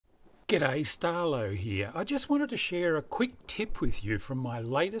G'day, Starlo here. I just wanted to share a quick tip with you from my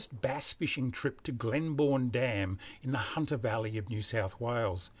latest bass fishing trip to Glenbourne Dam in the Hunter Valley of New South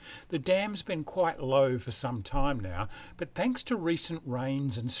Wales. The dam's been quite low for some time now, but thanks to recent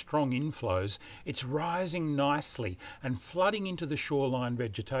rains and strong inflows, it's rising nicely and flooding into the shoreline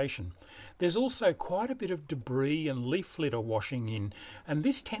vegetation. There's also quite a bit of debris and leaf litter washing in, and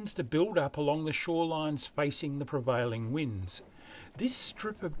this tends to build up along the shorelines facing the prevailing winds. This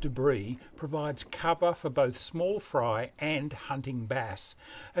strip of debris provides cover for both small fry and hunting bass,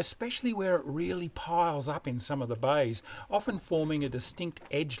 especially where it really piles up in some of the bays, often forming a distinct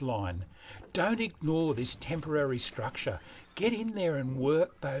edge line. Don't ignore this temporary structure. Get in there and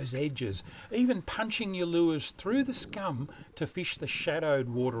work those edges, even punching your lures through the scum to fish the shadowed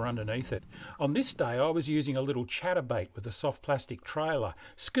water underneath it. On this day I was using a little chatterbait with a soft plastic trailer.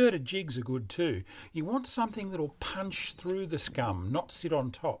 Skirted jigs are good too. You want something that'll punch through the scum, not sit on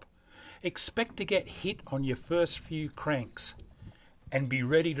top. Expect to get hit on your first few cranks. And be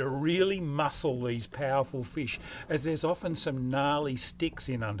ready to really muscle these powerful fish, as there's often some gnarly sticks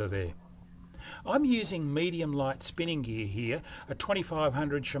in under there. I'm using medium light spinning gear here, a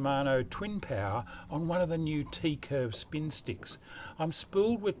 2500 Shimano twin power on one of the new T-curve spin sticks. I'm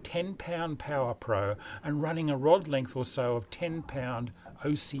spooled with 10 pound Power Pro and running a rod length or so of 10 pound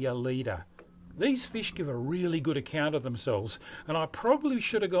Aussie leader. These fish give a really good account of themselves, and I probably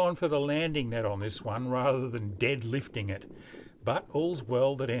should have gone for the landing net on this one rather than deadlifting it. But all's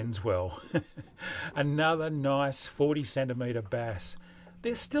well that ends well. Another nice 40 centimetre bass.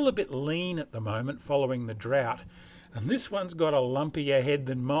 They're still a bit lean at the moment following the drought, and this one's got a lumpier head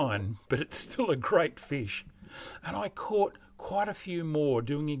than mine, but it's still a great fish. And I caught quite a few more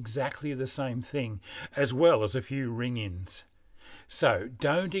doing exactly the same thing, as well as a few ring-ins. So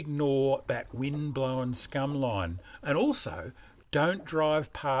don't ignore that wind-blown scum line, and also don't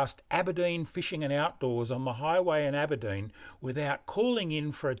drive past Aberdeen Fishing and Outdoors on the highway in Aberdeen without calling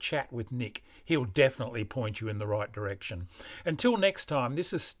in for a chat with Nick. He'll definitely point you in the right direction. Until next time,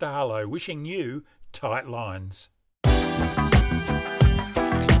 this is Starlo wishing you tight lines.